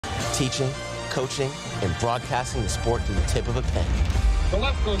teaching, coaching, and broadcasting the sport through the tip of a pen. The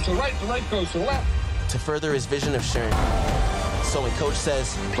left goes to right, the right goes to left. To further his vision of sharing. So when Coach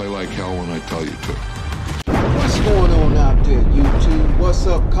says, play like hell when I tell you to. What's going on out there, YouTube? What's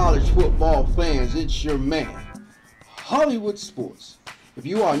up, college football fans? It's your man, Hollywood Sports. If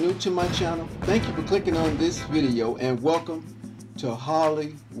you are new to my channel, thank you for clicking on this video and welcome to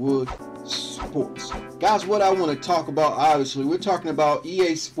Hollywood Sports. Guys, what I want to talk about, obviously, we're talking about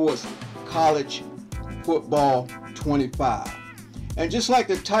EA Sports College Football 25. And just like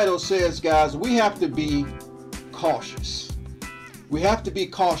the title says, guys, we have to be cautious. We have to be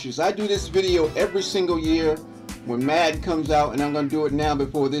cautious. I do this video every single year when Madden comes out, and I'm going to do it now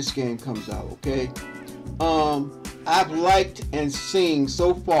before this game comes out, okay? I've liked and seen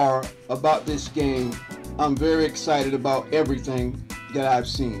so far about this game. I'm very excited about everything that I've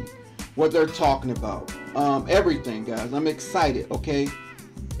seen, what they're talking about, everything, guys. I'm excited, okay?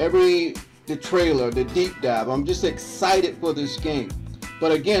 The trailer, the deep dive, I'm just excited for this game.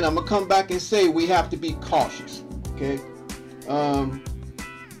 But again, I'm gonna come back and say we have to be cautious, okay?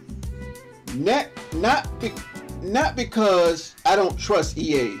 Not because I don't trust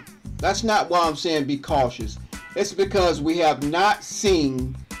EA. That's not why I'm saying be cautious. It's because we have not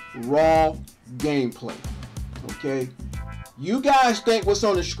seen raw gameplay, okay? You guys think what's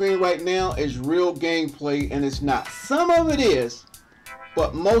on the screen right now is real gameplay, and it's not. Some of it is,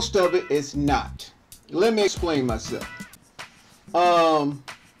 but most of it is not. Let me explain myself.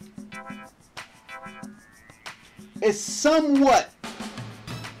 It's somewhat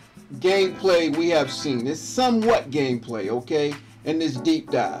gameplay we have seen. It's somewhat gameplay, okay, in this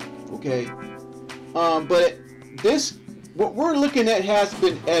deep dive, okay. But what we're looking at has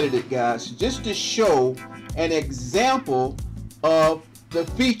been edited, guys, just to show an example of the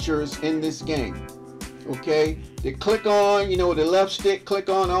features in this game, okay. They click on, you know, the left stick, click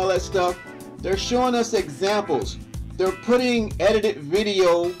on all that stuff. They're showing us examples. They're putting edited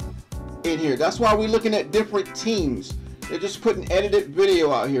video in here. That's why we're looking at different teams. They're just putting edited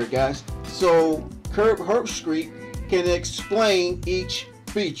video out here, guys. So Kirk Herbstreit can explain each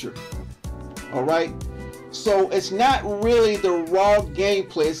feature. All right. So it's not really the raw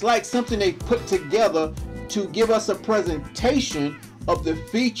gameplay. It's like something they put together to give us a presentation of the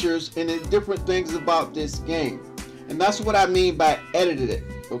features and the different things about this game. And that's what I mean by edited it,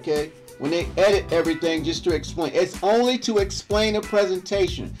 okay? When they edit everything just to explain. It's only to explain a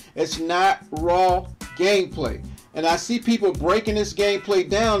presentation. It's not raw gameplay. And I see people breaking this gameplay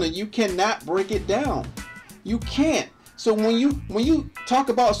down, and you cannot break it down. You can't. So when you talk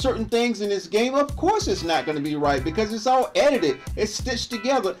about certain things in this game, of course it's not going to be right because it's all edited. It's stitched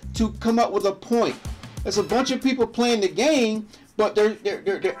together to come up with a point. It's a bunch of people playing the game, but they're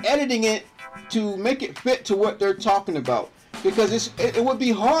editing it to make it fit to what they're talking about, because it would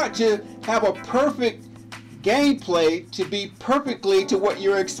be hard to have a perfect gameplay to be perfectly to what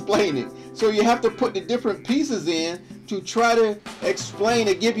you're explaining. So you have to put the different pieces in to try to explain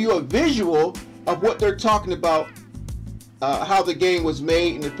and give you a visual of what they're talking about, how the game was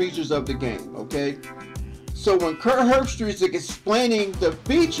made and the features of the game, okay? So when Kirk Herbstreit is explaining the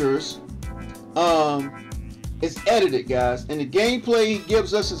features, it's edited, guys, and the gameplay he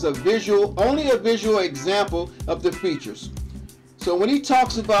gives us is only a visual example of the features. So when he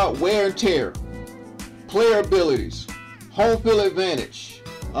talks about wear and tear, player abilities, home field advantage,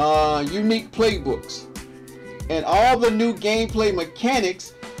 unique playbooks, and all the new gameplay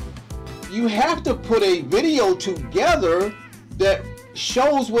mechanics, you have to put a video together that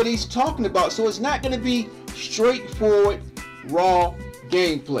shows what he's talking about. So it's not going to be straightforward raw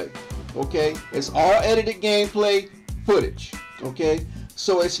gameplay. Okay, it's all edited gameplay footage. Okay,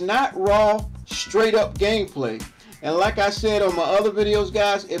 so it's not raw straight up gameplay. And like I said on my other videos,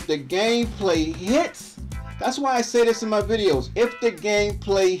 guys, if the gameplay hits, that's why I say this in my videos, if the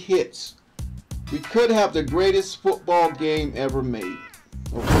gameplay hits, we could have the greatest football game ever made.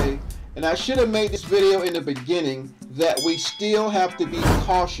 Okay, and I should have made this video in the beginning that we still have to be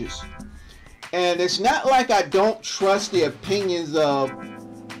cautious. And it's not like I don't trust the opinions of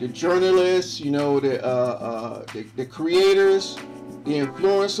the journalists, you know, the creators, the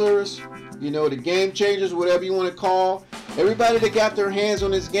influencers, you know, the game changers, whatever you want to call. Everybody that got their hands on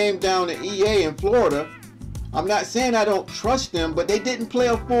this game down at EA in Florida, I'm not saying I don't trust them, but they didn't play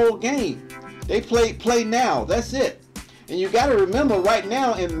a full game. They played Play Now. That's it. And you got to remember, right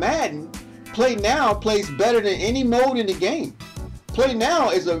now in Madden, Play Now plays better than any mode in the game. Play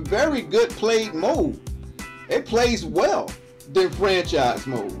Now is a very good played mode. It plays well than franchise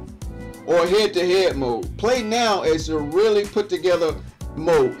mode or head-to-head mode. Play Now is a really put together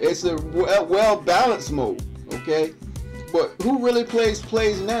mode. It's a well-balanced mode, okay? But who really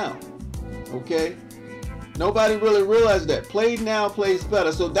plays now? Okay? Nobody really realized that. Play now plays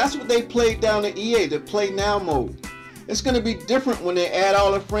better. So that's what they played down in EA, the play now mode. It's going to be different when they add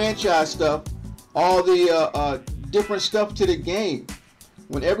all the franchise stuff, all the different stuff to the game.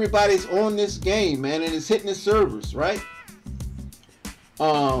 When everybody's on this game, man, and it's hitting the servers, right?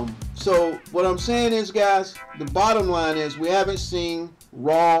 So what I'm saying is, guys, the bottom line is we haven't seen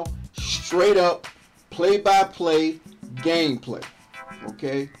raw, straight up, play-by-play gameplay.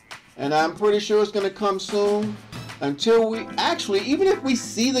 Okay? And I'm pretty sure it's going to come soon. Until we actually, even if we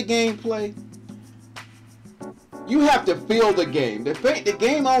see the gameplay, you have to feel the game. The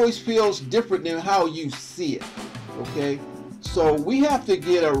game always feels different than how you see it. Okay? So we have to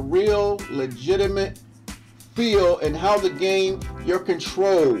get a real, legitimate feel and how the game, your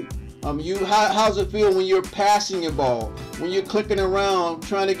control. How's it feel when you're passing your ball, when you're clicking around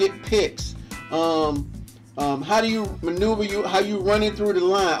trying to get picks? How do you maneuver? How you running through the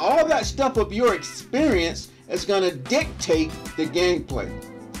line? All that stuff of your experience is going to dictate the gameplay.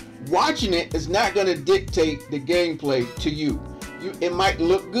 Watching it is not going to dictate the gameplay to you. It might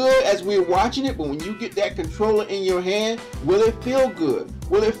look good as we're watching it, but when you get that controller in your hand, will it feel good?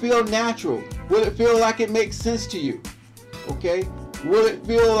 Will it feel natural? Will it feel like it makes sense to you? Okay? Will it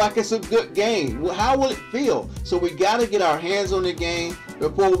feel like it's a good game? Well, how will it feel? So we got to get our hands on the game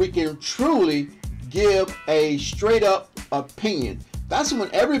before we can truly give a straight up opinion. That's when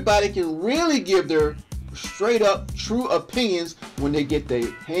everybody can really give their straight up true opinions, when they get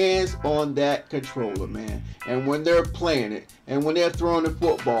their hands on that controller, man, and when they're playing it, and when they're throwing the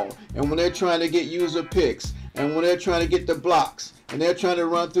football, and when they're trying to get user picks, and when they're trying to get the blocks, and they're trying to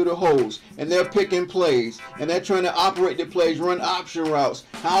run through the holes, and they're picking plays, and they're trying to operate the plays, run option routes.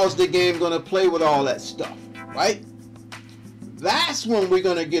 How is the game going to play with all that stuff, right? That's when we're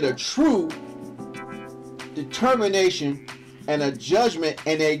going to get a true determination and a judgment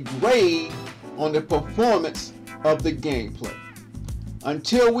and a grade on the performance of the gameplay.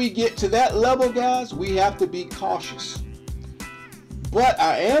 Until we get to that level, guys, we have to be cautious. But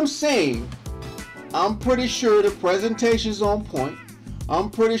I am saying, I'm pretty sure the presentation's on point. I'm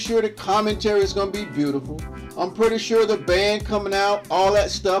pretty sure the commentary is going to be beautiful. I'm pretty sure the band coming out, all that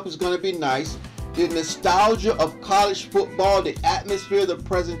stuff is going to be nice. The nostalgia of college football, the atmosphere, the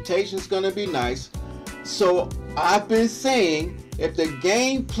presentation is going to be nice. So I've been saying, if the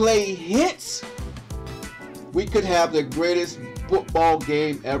gameplay hits, we could have the greatest football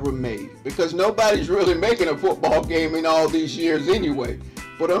game ever made. Because nobody's really making a football game in all these years anyway.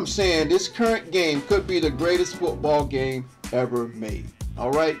 But I'm saying this current game could be the greatest football game ever made.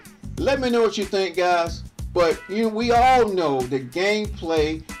 Alright? Let me know what you think, guys. But we all know the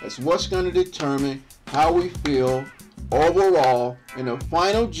gameplay is what's going to determine how we feel overall in the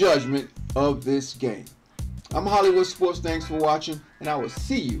final judgment of this game. I'm Hollywood Sports. Thanks for watching, and I will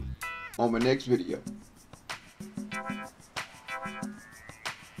see you on my next video.